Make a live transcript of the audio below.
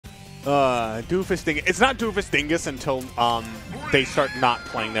Doofus Dingus. It's not Doofus Dingus until they start not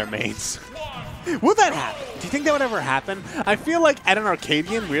playing their mains. Will that happen? Do you think that would ever happen? I feel like at an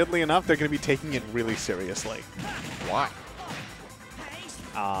Arcadian, weirdly enough, they're going to be taking it really seriously. Why?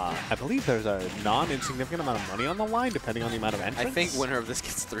 I believe there's a non-insignificant amount of money on the line, depending on the amount of entrants. I think winner of this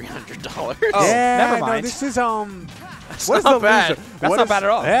gets $300. Oh, yeah, never mind. No, this is That's what is not the bad. loser? That's What not is- bad at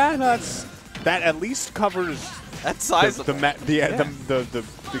all. Yeah, no, that at least covers That's the sizable. the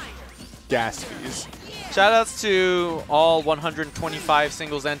gas fees. Shoutouts to all 125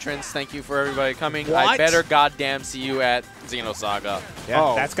 singles entrants. Thank you for everybody coming. I What? better goddamn see you at Xenosaga. Yeah,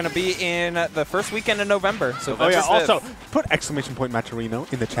 Oh. that's going to be in the first weekend in November. So Oh yeah. November 5th. Also, put exclamation point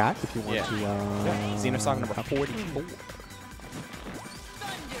Maturino in the chat if you want Yeah. to. Xenosaga number 44.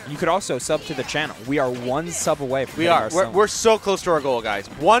 You could also sub to the channel. We are one sub away from We hitting are. our sub. We're so close to our goal, guys.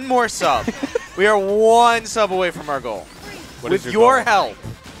 One more sub. We are one sub away from our goal. What With is your goal? help,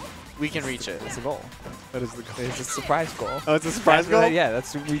 we can reach it. That's a goal. That is the goal. It's a surprise goal. Oh, it's a surprise goal. Yeah,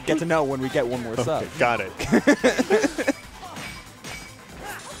 that's we get to know when we get one more sub. Okay, got it.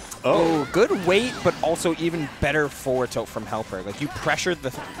 Oh, good weight, but also even better forward tilt from Helper. Like you pressured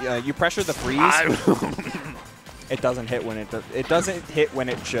the freeze. It doesn't hit when it doesn't hit when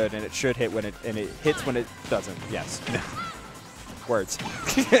it should, and it should hit when it hits when it doesn't. Yes. Words.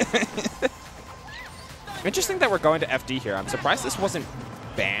 Interesting that we're going to FD here. I'm surprised this wasn't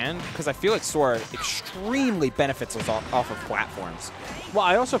banned because I feel like Sora extremely benefits us off of platforms. Well,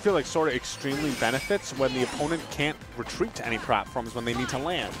 I also feel like Sora extremely benefits when the opponent can't retreat to any platforms when they need to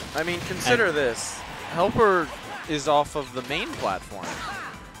land. I mean, consider this. Helper is off of the main platform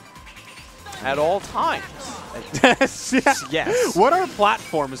at all times. Yes. Yes. What are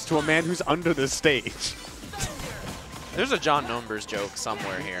platforms to a man who's under the stage? There's a John Numbers joke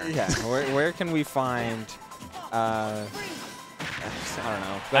somewhere here. Yeah. Where can we find? I don't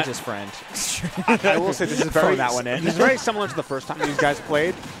know. That's his friend. I will say this is Throw very that one in. This is very similar to the first time these guys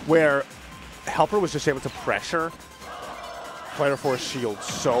played, where Helper was just able to pressure Player 4's shield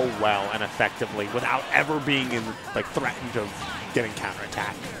so well and effectively without ever being threatened of getting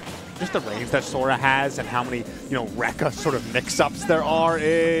counterattacked. Just the range that Sora has and how many Rekka sort of mix-ups there are.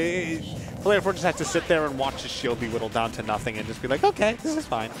 Player 4 just has to sit there and watch his shield be whittled down to nothing and just be like, okay, this is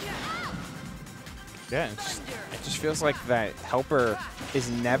fine. Yeah, it just feels like that Helper is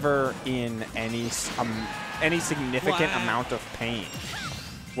never in any significant amount of pain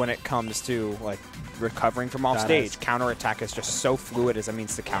when it comes to recovering from off stage. Counterattack is just so fluid as a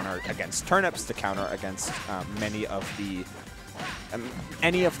means to counter against turnips, to counter against many of the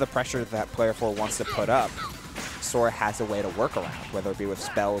any of the pressure that Player 4 wants to put up. Sora has a way to work around, whether it be with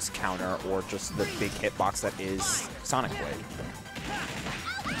spells, counter, or just the big hitbox that is Sonic Blade.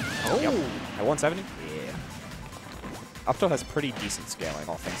 Oh, yep. At 170? Yeah. Up tilt has pretty decent scaling,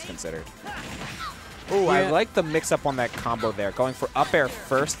 all things considered. Oh, I like the mix-up on that combo there. Going for up air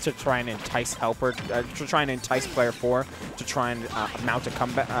first to try and entice Helper, to try and entice Player 4, to try and mount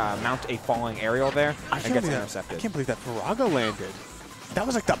a falling aerial there, and gets intercepted. I can't believe that Faraga landed. That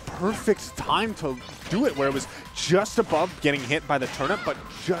was like the perfect time to do it, where it was just above getting hit by the turnip, but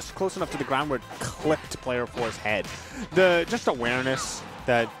just close enough to the ground where it clipped Player 4's head. The just awareness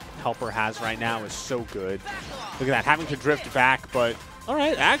that Helper has right now is so good. Look at that, having to drift back, but all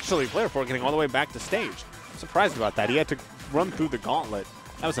right, actually, Player 4 getting all the way back to stage. I'm surprised about that. He had to run through the gauntlet.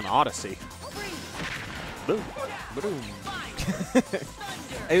 That was an odyssey. Boom. Boom.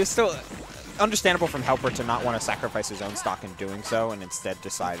 It was still understandable from Helper to not want to sacrifice his own stock in doing so, and instead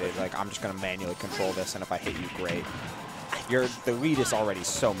decided, I'm just going to manually control this, and if I hit you, great. The lead is already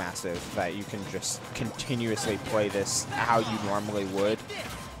so massive that you can just continuously play this how you normally would.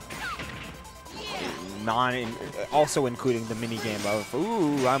 Also including the mini game of,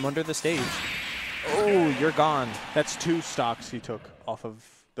 ooh, I'm under the stage. Oh, you're gone. That's 2 stocks he took off of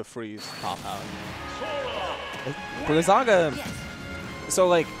the freeze top out. Blizzaga,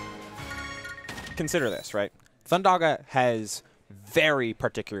 so consider this, right? Thundaga has very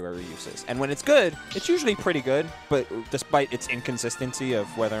particular uses, and when it's good, it's usually pretty good, but despite its inconsistency of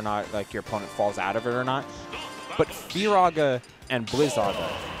whether or not your opponent falls out of it or not. But Firaga and Blizzaga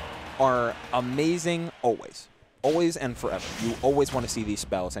are amazing always. Always and forever. You always want to see these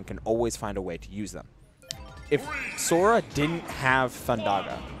spells and can always find a way to use them. If Sora didn't have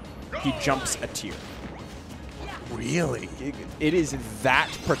Thundaga, he jumps a tier. Really? It is that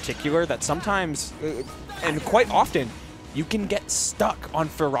particular that sometimes, and quite often, you can get stuck on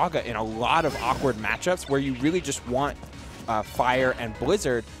Firaga in a lot of awkward matchups where you really just want Fire and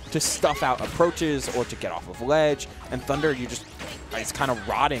Blizzard to stuff out approaches or to get off of ledge, and Thunder, it's kind of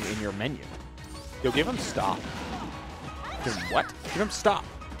rotting in your menu. Yo, give him stop. Give him what? Give him stop.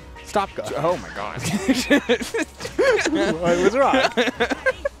 Stop go. Oh my god. What was wrong?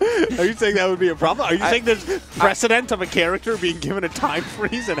 Are you saying that would be a problem? Are you saying there's precedent of a character being given a time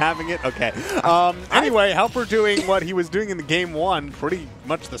freeze and having it? Okay. Anyway, HelpR doing what he was doing in the game 1 pretty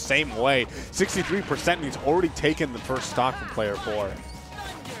much the same way. 63%, and he's already taken the first stock from player 4.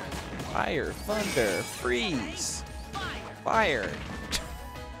 Fire, thunder, freeze, fire.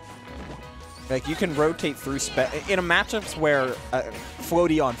 Like, you can rotate through in a matchups where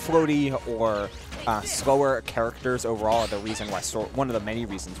floaty on floaty or slower characters overall are the reason why one of the many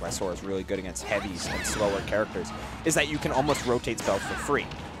reasons why Sora is really good against heavies and slower characters is that you can almost rotate spells for free.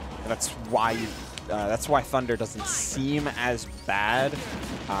 And that's why Thunder doesn't seem as bad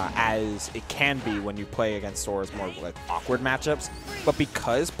as it can be when you play against Sora's more like awkward matchups. But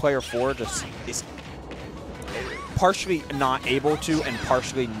because player 4 just is partially not able to and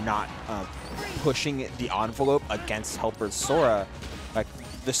partially not pushing the envelope against HelpR's Sora, like,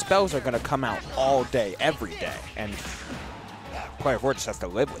 the spells are going to come out all day, every day, and player 4 just has to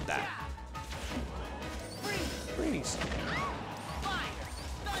live with that. Freeze.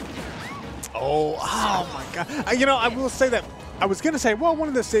 Oh my god. You know, I will say that, I was going to say, well, one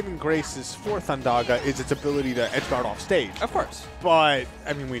of the saving graces for Thundaga is its ability to edge guard off stage. Of course. But,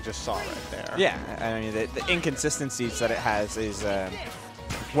 I mean, we just saw right there. Yeah, I mean, the inconsistencies that it has is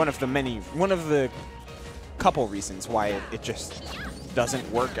one of the couple reasons why it just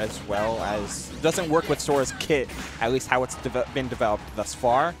doesn't work as well as, doesn't work with Sora's kit, at least how it's been developed thus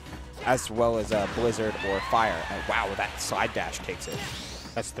far, as well as Blizzard or Fire. And wow, that side dash takes it.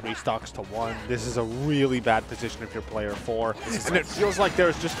 That's 3 stocks to 1. This is a really bad position if you're player 4. And it feels like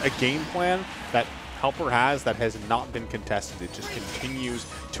there's just a game plan that HelpR has that has not been contested. It just continues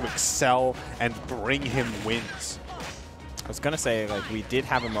to excel and bring him wins. I was going to say, like, we did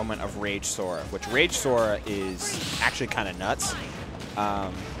have a moment of Rage Sora, which Rage Sora is actually kind of nuts.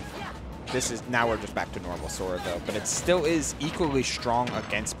 This is, now we're just back to normal Sora, though, but it still is equally strong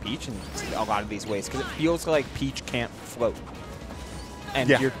against Peach in a lot of these ways, because it feels like Peach can't float. And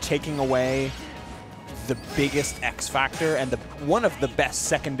you're taking away the biggest X factor and one of the best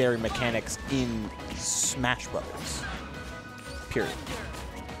secondary mechanics in Smash Brothers. Period.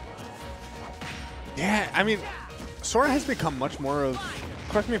 Yeah, I mean, Sora has become much more of,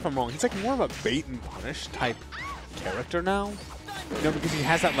 correct me if I'm wrong, he's like more of a bait and punish type character now. You know, because he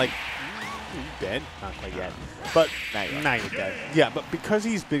has that, like, dead? Not quite yet. But now you're dead. Yeah, but because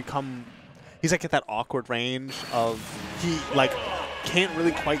he's become, he's like at that awkward range of, he like can't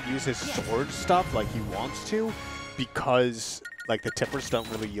really quite use his sword stuff like he wants to because like the tippers don't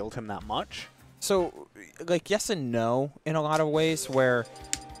really yield him that much. So, like, yes and no in a lot of ways where,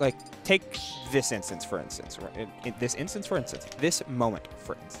 like, take this instance for instance, right? This moment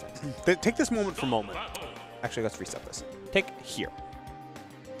for instance. Take this moment for moment. Actually, let's reset this. Take here.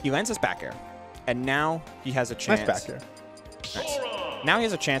 He lands his back air, and now he has a chance. Nice back air. Nice. Now he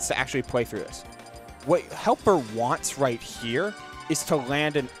has a chance to actually play through this. What HelpR wants right here is to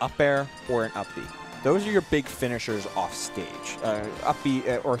land an up air or an up B. Those are your big finishers off stage. Up B,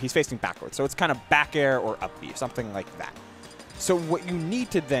 or he's facing backwards. So it's kind of back air or up B, something like that. So what you need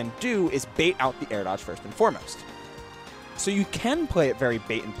to then do is bait out the air dodge first and foremost. So you can play it very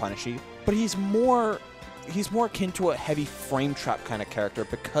bait and punishy, but he's more akin to a heavy frame trap kind of character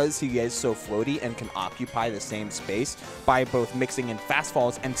because he is so floaty and can occupy the same space by both mixing in fast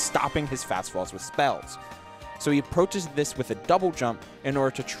falls and stopping his fast falls with spells. So he approaches this with a double jump in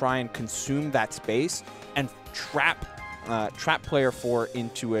order to try and consume that space and trap player 4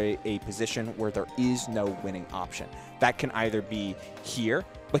 into a position where there is no winning option. That can either be here,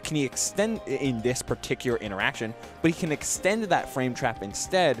 but can he extend in this particular interaction, but he can extend that frame trap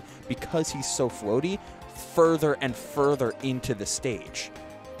instead because he's so floaty further and further into the stage.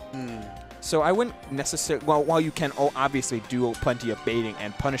 So I wouldn't necessarily, well, while you can obviously do plenty of baiting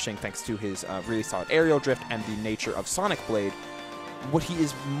and punishing thanks to his really solid aerial drift and the nature of Sonic Blade, what he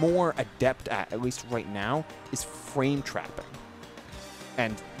is more adept at least right now, is frame trapping.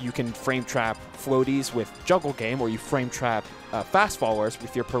 And you can frame trap floaties with Juggle Game, or you frame trap fast followers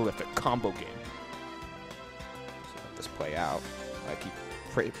with your prolific Combo Game. So let this play out. Like,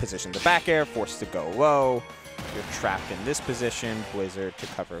 he positions the back air, forced to go low. You're trapped in this position. Blizzard to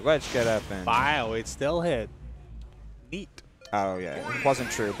cover ledge get up. And Wow, it still hit. Neat. oh, yeah. It wasn't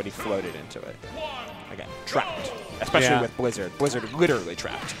true, but he floated into it. Again, trapped. Especially with Blizzard. Blizzard literally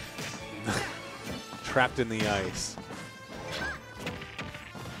trapped. Trapped in the ice.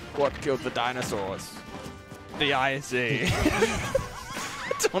 What killed the dinosaurs? The IC.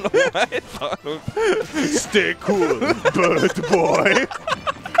 I don't know what I thought of. Stay cool, bird boy.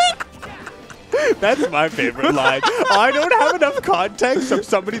 That's my favorite line. I don't have enough context of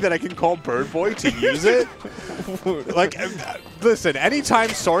somebody that I can call Bird Boy to use it. Like, listen,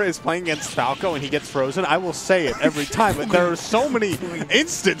 anytime Sora is playing against Falco and he gets frozen, I will say it every time. But there are so many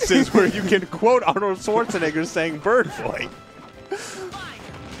instances where you can quote Arnold Schwarzenegger saying Bird Boy.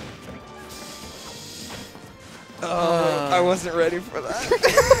 I wasn't ready for that.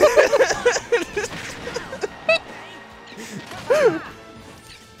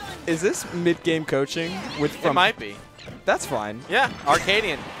 Is this mid-game coaching? It might be. That's fine. Yeah,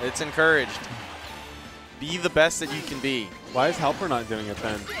 Arcadian. It's encouraged. Be the best that you can be. Why is HelpR not doing it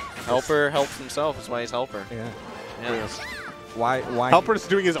then? HelpR helps himself. That's why he's HelpR. Yeah. Yeah. Why? HelpR is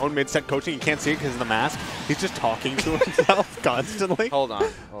doing his own mid-set coaching. You can't see it because of the mask. He's just talking to himself constantly. Hold on.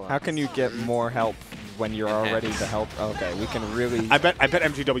 How can you get more help when you're already the help? Okay, we can really. I bet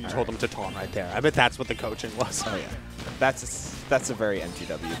MGW told him to taunt right there. I bet that's what the coaching was. Oh yeah, that's a very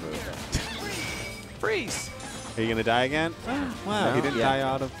MTW move. Freeze. Are you gonna die again? Wow, No, he didn't yeah. die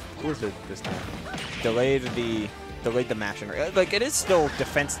out of Blizzard this time. Delayed the mashing. Like it is still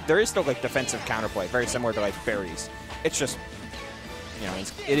defense. There is still like defensive counterplay, very similar to like fairies. It's just, you know,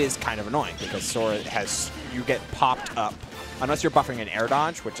 it is kind of annoying because Sora you get popped up. Unless you're buffering an air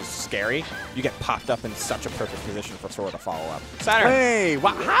dodge, which is scary, you get popped up in such a perfect position for Sora to follow up. Saturn. Hey,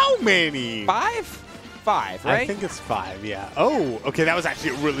 wow, how many? 5? 5, right? I think it's 5, yeah. Oh, okay, that was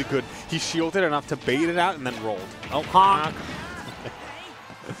actually really good. He shielded enough to bait it out and then rolled. Oh, honk.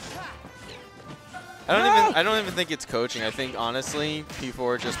 I don't even think it's coaching. I think honestly,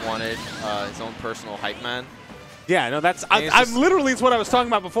 P4 just wanted his own personal hype man. Yeah, no, that's I'm literally it's what I was talking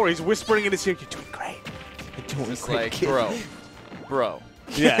about before. He's whispering in his ear, "You're doing great. You're doing Just great, like, kid." bro.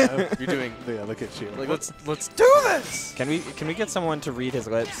 Yeah, You're doing. Yeah, look at you. Like, let's do this. Can we get someone to read his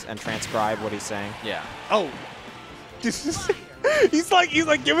lips and transcribe what he's saying? Yeah. Oh, he's like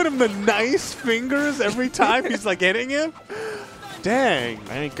giving him the nice fingers every time he's like hitting him. Dang.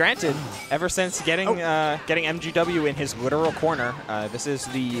 I mean, granted, ever since getting MGW in his literal corner, this is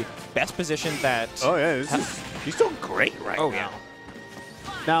the best position that. Oh yeah, he's doing great right now.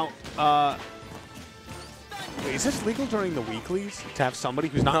 Now, wait, is this legal during the weeklies to have somebody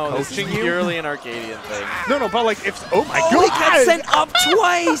who's not coaching you? Purely an Arcadian thing. No, but like if oh my god, he got sent up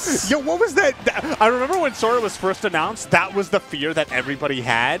twice. Yo, what was that? I remember when Sora was first announced. That was the fear that everybody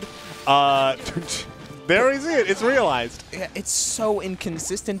had. There is it. It's realized. Yeah, it's so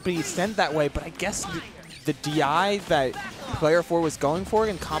inconsistent, but he's sent that way. But I guess the DI that player 4 was going for,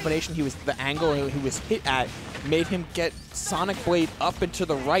 in combination, the angle he was hit at, made him get Sonic Blade up and to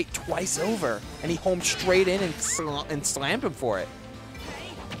the right twice over, and he homed straight in and slammed him for it.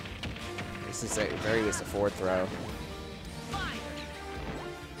 This is at very least a forward throw.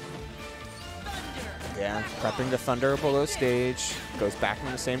 Yeah, prepping the Thunder below stage, goes back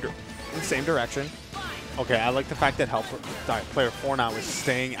in the same direction. Okay, I like the fact that player 4 now is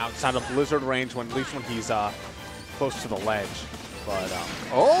staying outside of blizzard range at least when he's close to the ledge. But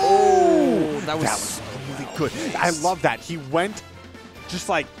that was really good. I love that. He went just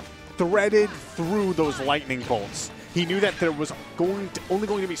like threaded through those lightning bolts. He knew that there was only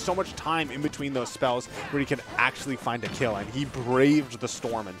going to be so much time in between those spells where he could actually find a kill, and he braved the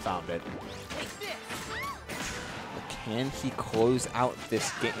storm and found it. Can he close out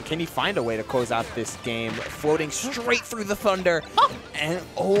this game? Can he find a way to close out this game, floating straight through the Thunder, and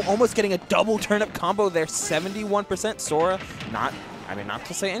almost getting a double turnip combo there? 71% Sora. Not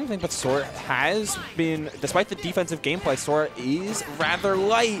to say anything, but Sora has been, despite the defensive gameplay, Sora is rather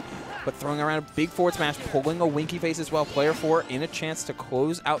light, but throwing around a big forward smash, pulling a winky face as well. Player 4 in a chance to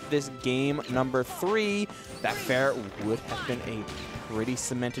close out this game number 3. That fair would have been a pretty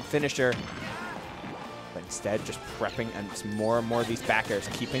cemented finisher. But instead, just prepping and just more and more of these backers,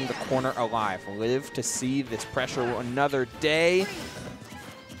 keeping the corner alive. Live to see this pressure another day.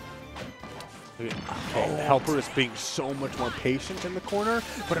 HelpR is being so much more patient in the corner,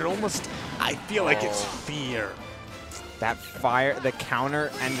 but it almost, I feel like it's fear. That fire, the counter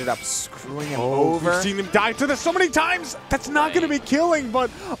ended up screwing him over. We've seen him die to this so many times. That's not going to be killing, but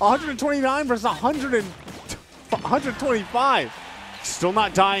 129 versus 125. Still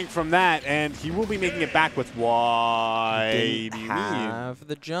not dying from that, and he will be making it back with why do you have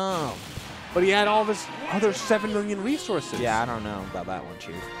the jump. But he had all of his other 7 million resources. Yeah, I don't know about that one,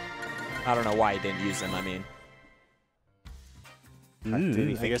 Chief. I don't know why he didn't use them. I mean, did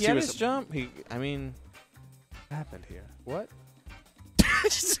he think he had his jump? I mean, what happened here? What?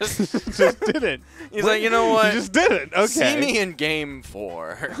 just didn't. He's like, you know what? He just didn't. Okay. See me in game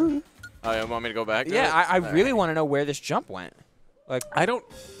 4. Oh, you want me to go back to yeah, it? I really want to know where this jump went. Like, I don't.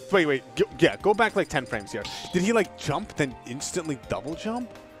 Wait. Yeah, go back like 10 frames here. Did he like jump then instantly double jump?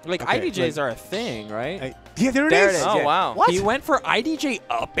 Like, Okay, IDJs are a thing, right? Yeah, there it There is. it is. Oh, yeah. wow. What? He went for IDJ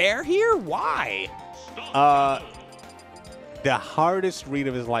up air here? Why? The hardest read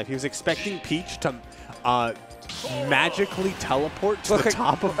of his life. He was expecting Peach to magically teleport to the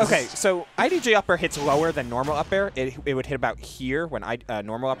top of Okay, so IDJ up air hits lower than normal up air. It would hit about here when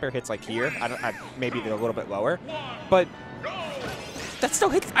normal up air hits like here. Maybe a little bit lower. But that still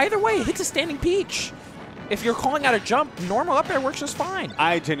hits either way. It hits a standing Peach. If you're calling out a jump, normal up air works just fine.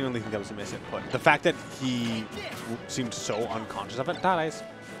 I genuinely think that was a misinput. The fact that he seemed so unconscious of it. Nice.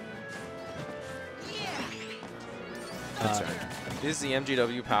 Is the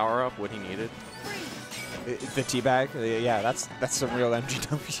MGW power-up what he needed? The teabag, yeah, that's some real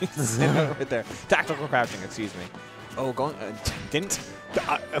MGW right there. Tactical crouching, excuse me. Oh, didn't.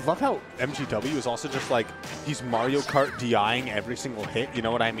 I love how MGW is also just like, he's Mario Kart DIing every single hit. You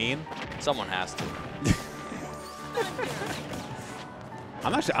know what I mean? Someone has to.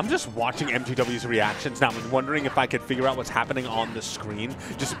 I'm just watching MGW's reactions now and wondering if I could figure out what's happening on the screen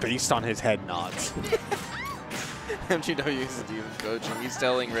just based on his head nods. MGW is the team coach, and he's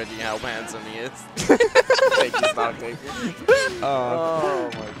telling Reggie how handsome he is. Take his stock taker. Oh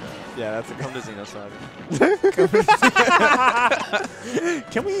my god. Yeah, that's Come to Xenosaga.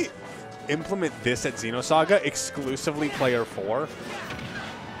 Can we implement this at Xenosaga exclusively player 4?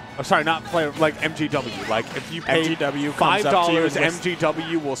 Oh, sorry, not player, like MGW. Like, if you pay MGW comes up to you $5, and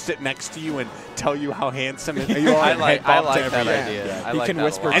MGW will sit next to you and tell you how handsome you are. I and like head bump to that every- idea. Yeah. I He like can that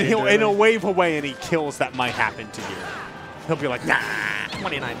whisper a lot. And he'll wave away any kills that might happen to you. He'll be like, nah.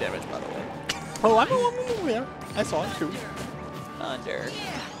 29 damage, by the way. Oh, I'm aware. I saw it too. Thunder.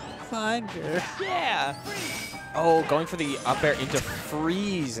 Yeah. Oh, going for the up air into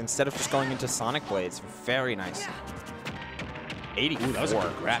freeze instead of just going into Sonic Blades. Very nice. 84. Ooh, that was a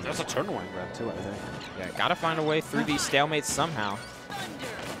good grab. That was a turnaround grab too, I think. Yeah, gotta find a way through these stalemates somehow.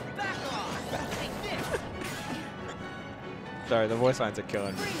 Sorry, the voice lines are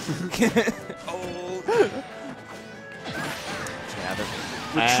killing me. Oh. Yeah,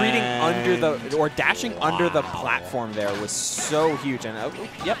 retreating under the, or dashing under the platform there was so huge. And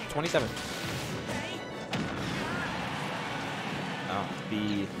yep, 27. Oh,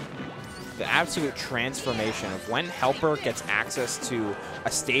 the absolute transformation of when HelpR gets access to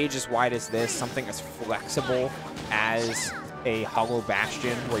a stage as wide as this, something as flexible as a Hollow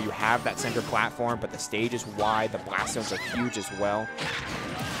Bastion, where you have that center platform, but the stage is wide, the blast zones are huge as well.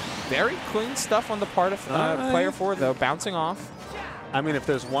 Very clean stuff on the part of player 4, though, bouncing off. I mean, if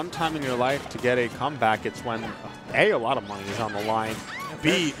there's one time in your life to get a comeback, it's when, A, a lot of money is on the line,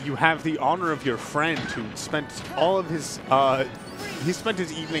 B, you have the honor of your friend who spent all of his, he spent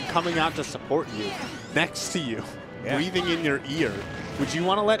his evening coming out to support you, next to you, breathing in your ear. Would you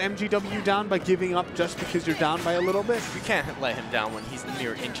want to let MGW down by giving up just because you're down by a little bit? You can't let him down when he's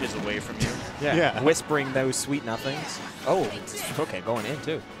mere inches away from you. Yeah. Whispering those sweet nothings. Oh, okay, going in,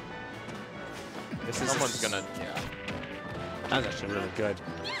 too. This is Someone's gonna, yeah. That's actually really good.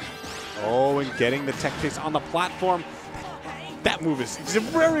 Oh, and getting the tech chase on the platform. That move is, you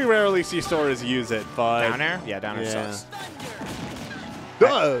very rarely see Soras use it, but... Down air? Yeah, down air sucks.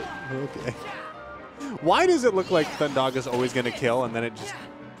 Okay. Why does it look like Thundaga's always going to kill, and then it just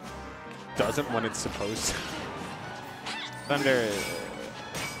doesn't when it's supposed to? Thunder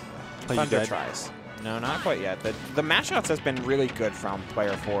dead? tries. No, not quite yet. The mash-outs has been really good from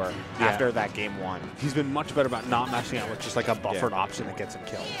player 4 after that game 1. He's been much better about not mashing out with just like a buffered option that gets him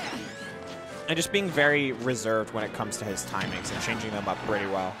killed. And just being very reserved when it comes to his timings and changing them up pretty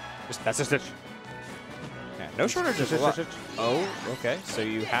well. That's a stitch. Yeah, no shortage of Stitch, luck. stitch, stitch. Oh, okay. So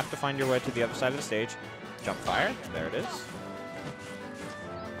you have to find your way to the other side of the stage. Jump fire. There it is.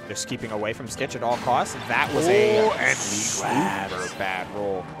 Just keeping away from Stitch at all costs. That was a super bad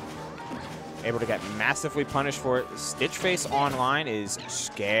roll. Able to get massively punished for it. Stitch face online is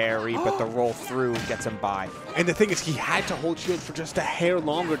scary, but the roll through gets him by. And the thing is, he had to hold shield for just a hair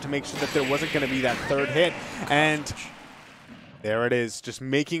longer to make sure that there wasn't going to be that third hit. And there it is, just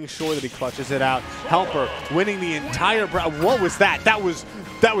making sure that he clutches it out. HelpR winning the entire what was that? That was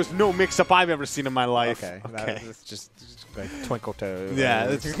no mix-up I've ever seen in my life. Okay. That's just like twinkle toes.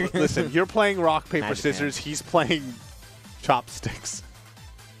 Yeah, listen, you're playing rock, paper, Magic scissors. hand. He's playing chopsticks.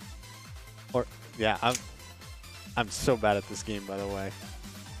 Or yeah, I'm so bad at this game, by the way.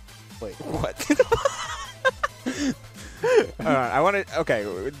 Wait, what? I want to. Okay,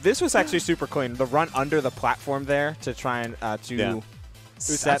 this was actually super clean. The run under the platform there to try and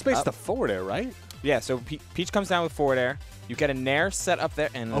set that's based up. the forward air, right? Yeah, so Peach comes down with forward air. You get a nair set up there,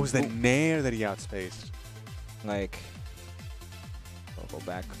 and Oh, it was the nair that he outspaced. like. I'll go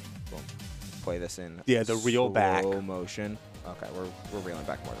back. Boom. Play this in. Yeah, the real back. slow motion. Okay, we're reeling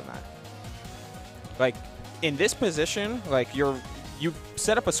back more than that. Like, in this position, like, you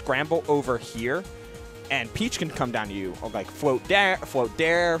set up a scramble over here, and Peach can come down to you. Or, like, float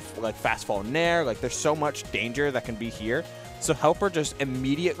there, like, fast fall nair. Like, there's so much danger that can be here. So HelpR just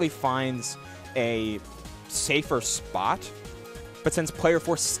immediately finds a safer spot. But since player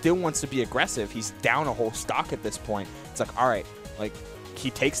 4 still wants to be aggressive, he's down a whole stock at this point. It's like, all right, like, he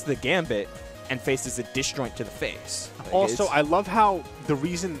takes the gambit and faces a disjoint to the face. Like, also, I love how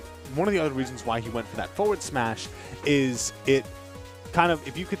one of the other reasons why he went for that forward smash is it kind of,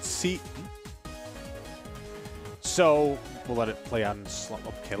 if you could see. So we'll let it play out in slow.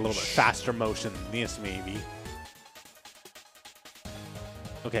 Okay, a little bit faster motion than this, maybe.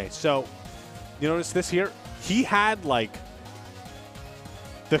 Okay, so you notice this here? He had, like,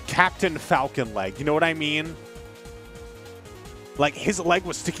 the Captain Falcon leg. You know what I mean? Like, his leg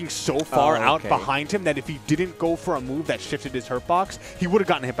was sticking so far out behind him that if he didn't go for a move that shifted his hurt box, he would have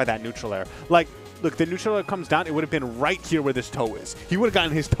gotten hit by that neutral air. Like, look, the neutral air comes down, it would have been right here where this toe is. He would have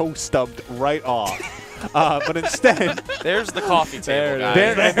gotten his toe stubbed right off. But instead... There's the coffee table, guys.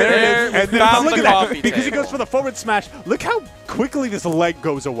 There and then look at that. Because he table. goes for the forward smash. Look how quickly this leg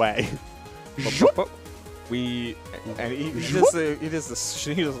goes away. He does a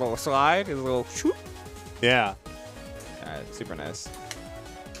little slide, his little shoot. Yeah. Super nice.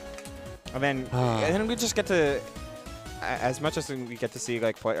 And then we just get to, as much as we get to see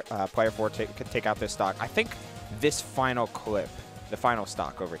like player 4 take out this stock. I think this final clip, the final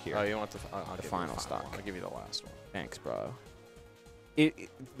stock over here. Oh, you want the final stock? I'll give you the last one. Thanks, bro.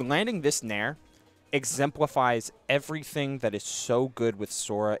 Landing this nair exemplifies everything that is so good with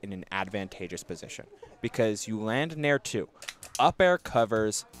Sora in an advantageous position, because you land nair 2, up air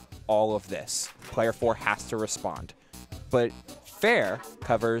covers all of this. Player 4 has to respond. But fair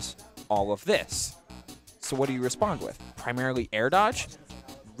covers all of this. So what do you respond with? Primarily air dodge?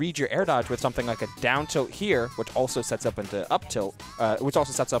 Read your air dodge with something like a down tilt here, which also sets up into up tilt, or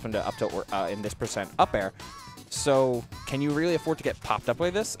in this percent up air. So can you really afford to get popped up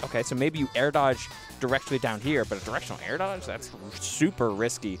like this? Okay, so maybe you air dodge directly down here, but a directional air dodge, that's super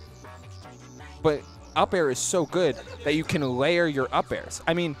risky. But up air is so good that you can layer your up airs.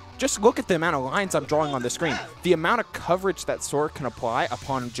 I mean, just look at the amount of lines I'm drawing on the screen. The amount of coverage that Sora can apply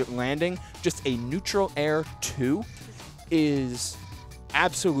upon landing just a neutral air 2 is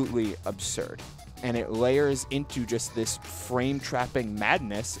absolutely absurd. And it layers into just this frame trapping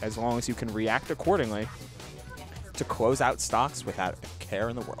madness as long as you can react accordingly to close out stocks without a care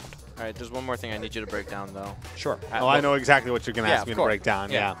in the world. All right, there's one more thing I need you to break down, though. Sure. Oh, I know exactly what you're going to ask me to break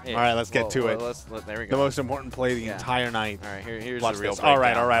down. Yeah. All right, let's get to it. There we go. The most important play of the entire night. All right, here's Watch the real this.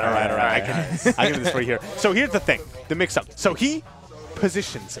 breakdown. All right. I can do this right here. So here's the thing, the mix-up. So he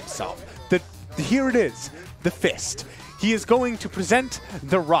positions himself. Here it is, the fist. He is going to present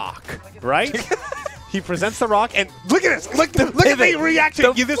the rock, right? He presents the rock, and look at this! Look at the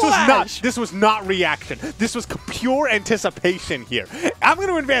reaction! Yeah, this was not reaction. This was pure anticipation here. I'm going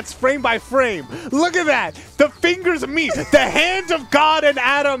to advance frame by frame. Look at that! The fingers meet. The hands of God and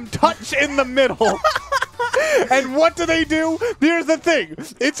Adam touch in the middle. And what do? Here's the thing.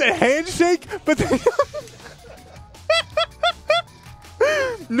 It's a handshake, but they...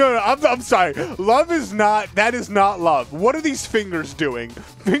 No, I'm sorry. Love is not, that is not love. What are these fingers doing?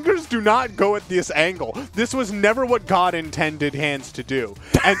 Fingers do not go at this angle. This was never what God intended hands to do.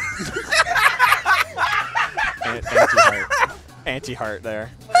 And Anti-heart there.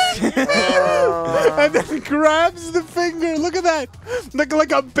 And then grabs the finger. Look at that.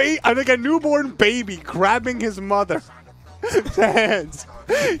 Like a newborn baby grabbing his mother. The hands.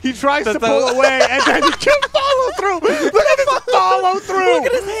 He tries to pull away, and then he can't follow through. Look at his follow through. Look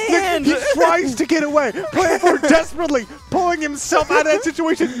at his hand. He tries to get away. Player 4 desperately pulling himself out of that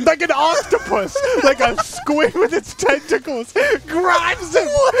situation like an octopus, like a squid with its tentacles. Grabs him.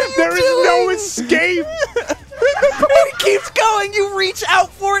 There is no escape. And it keeps going. You reach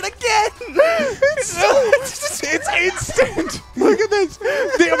out for it again. It's instant. Look at this.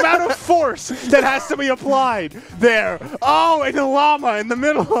 The amount of force that has to be applied there. Oh, and the llama in the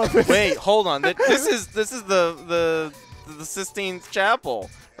middle of it. Wait, hold on. This is the Sistine Chapel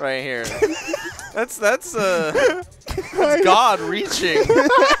right here. That's God reaching.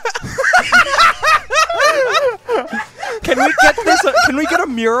 Can we get this? Can we get a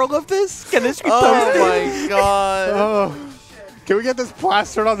mural of this? Can this be posted? Oh my God! Oh. Can we get this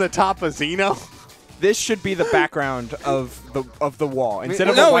plastered on the top of Xeno? This should be the background of the wall instead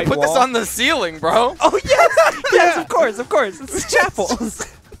of a white wall. No, we put this on the ceiling, bro. Oh yes, yes, of course. It's a chapel.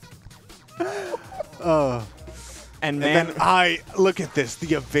 And then look at this,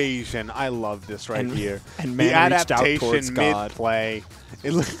 the evasion. I love this right here. And the man reached out adaptation towards God. mid-play.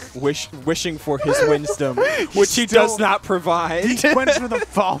 Wishing for his wisdom, which he does not provide. He went for the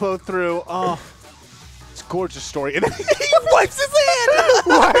follow-through. Oh, it's a gorgeous story. And He wipes his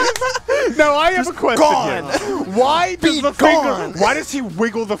hand. Now I have a question gone. here. Why does he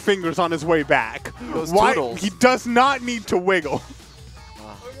wiggle the fingers on his way back? Why toodles. he does not need to wiggle.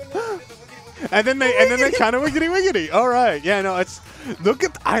 And then they kind of wiggity. All right, yeah, no, it's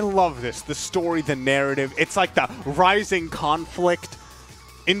I love this. The story, the narrative. It's like the rising conflict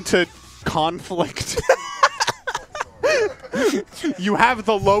into conflict. You have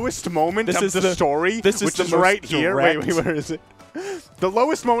the lowest moment of the story, which is right here. Wait, where is it? The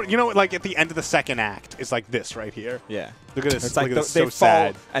lowest moment, you know, like at the end of the second act is like this right here. Yeah. Look at this. It's like look at this. they So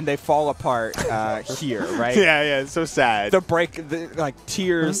sad. and they fall apart here, right? Yeah, it's so sad. Like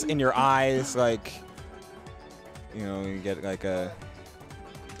tears in your eyes, like, you know, you get like a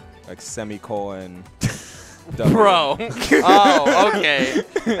semicolon. Bro. Oh, okay.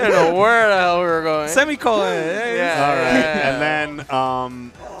 I don't know where the hell we were going. Semicolon. Yeah. All right. And then,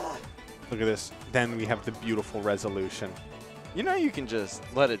 look at this. Then we have the beautiful resolution. You know you can just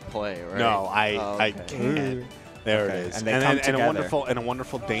let it play, right? No, I okay. can't. There it is. And they come together. And a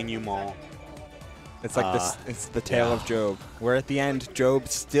wonderful denouement. It's like this. It's the tale of Job, where at the end Job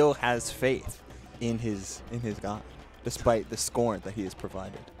still has faith in his God, despite the scorn that he has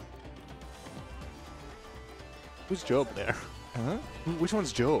provided. Who's Job there? Huh? Which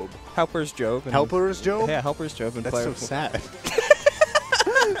one's Job? Helper's Job. Helper is Job? Yeah, Helper's Job. And That's so sad.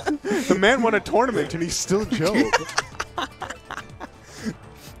 The man won a tournament and he's still Job.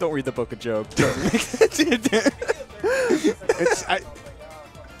 Don't read the book of Job.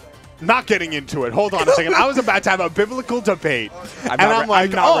 Not getting into it. Hold on a second. I was about to have a biblical debate. I'm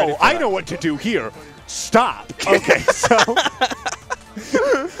like, I know what to do here. Stop. Okay, so...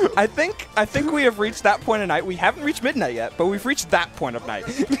 I think we have reached that point of night. We haven't reached midnight yet, but we've reached that point of night.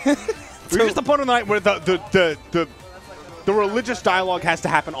 We've reached the point of the night where the religious dialogue has to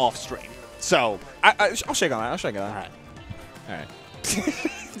happen off stream. So I'll shake on that. I'll shake on that. All right.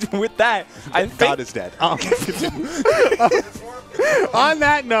 With that, I think God is dead. On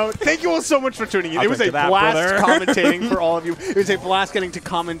that note, thank you all so much for tuning in. It was a blast commentating for all of you. It was a blast getting to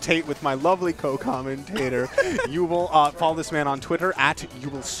commentate with my lovely co-commentator. You will follow this man on Twitter at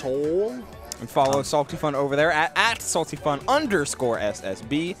YouWillSoul. And follow Salty Fun over there at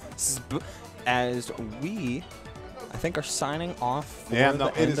 @SaltyFun_SSB. As we, I think, are signing off for the end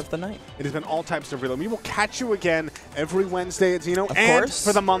of the night. It has been all types of real. We will catch you again every Wednesday at Xeno. Of course.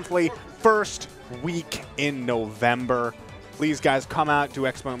 For the monthly first week in November. Please, guys, come out, do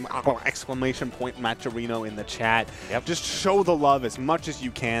exclamation point Matcherino in the chat. Yep. Just show the love as much as you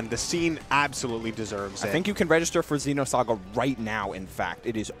can. The scene absolutely deserves it. I think you can register for Xenosaga right now, in fact.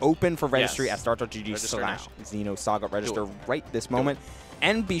 It is open for registry at start.gg/Xenosaga. Register right this moment.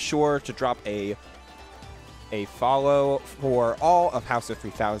 And be sure to drop a follow for all of House of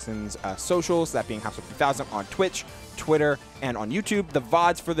 3000's socials, that being House of 3000 on Twitch, Twitter, and on YouTube. The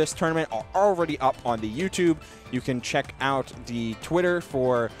VODs for this tournament are already up on the YouTube. You can check out the Twitter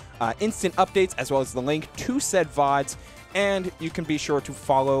for instant updates, as well as the link to said VODs. And you can be sure to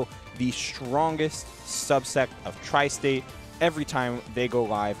follow the strongest subsect of Tri-State every time they go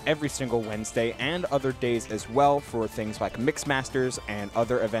live, every single Wednesday and other days as well, for things like Mixmasters and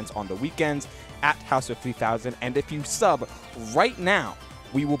other events on the weekends at House of 3000. And if you sub right now,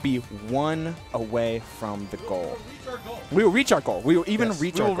 we will be one away from the goal. We will reach our goal. We will even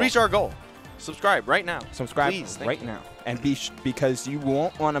reach our goal. Subscribe right now. Subscribe Please, right now. And because you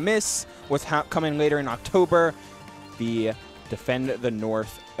won't want to miss what's coming later in October, the Defend the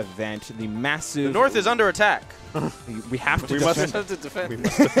North event, the massive... The North is under attack. We have to defend. We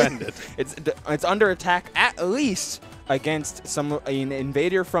must defend it. It's under attack at least against an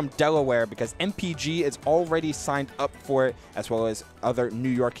invader from Delaware, because MPG is already signed up for it, as well as other New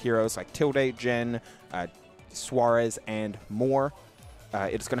York heroes like Tilde, Jen, Suarez, and more.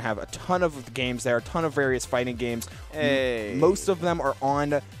 It's going to have a ton of games there, a ton of various fighting games. Hey. Most of them are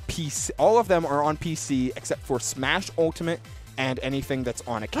on PC. All of them are on PC except for Smash Ultimate and anything that's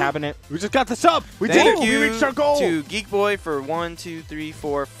on a cabinet. We just got the sub. We did it. We reached our goal. To Geek Boy for 1, 2, 3,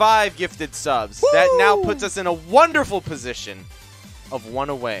 4, 5 gifted subs. Woo! That now puts us in a wonderful position of one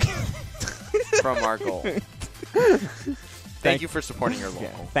away from our goal. Thank you for supporting your local.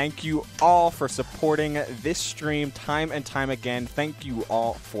 Yeah. Thank you all for supporting this stream time and time again. Thank you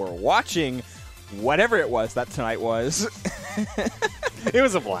all for watching whatever it was that tonight was. It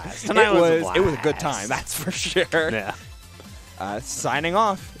was a blast. Tonight was a blast. It was a good time, that's for sure. Yeah. Signing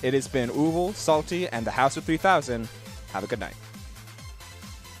off, it has been Uval, Salty, and the House of 3000. Have a good night.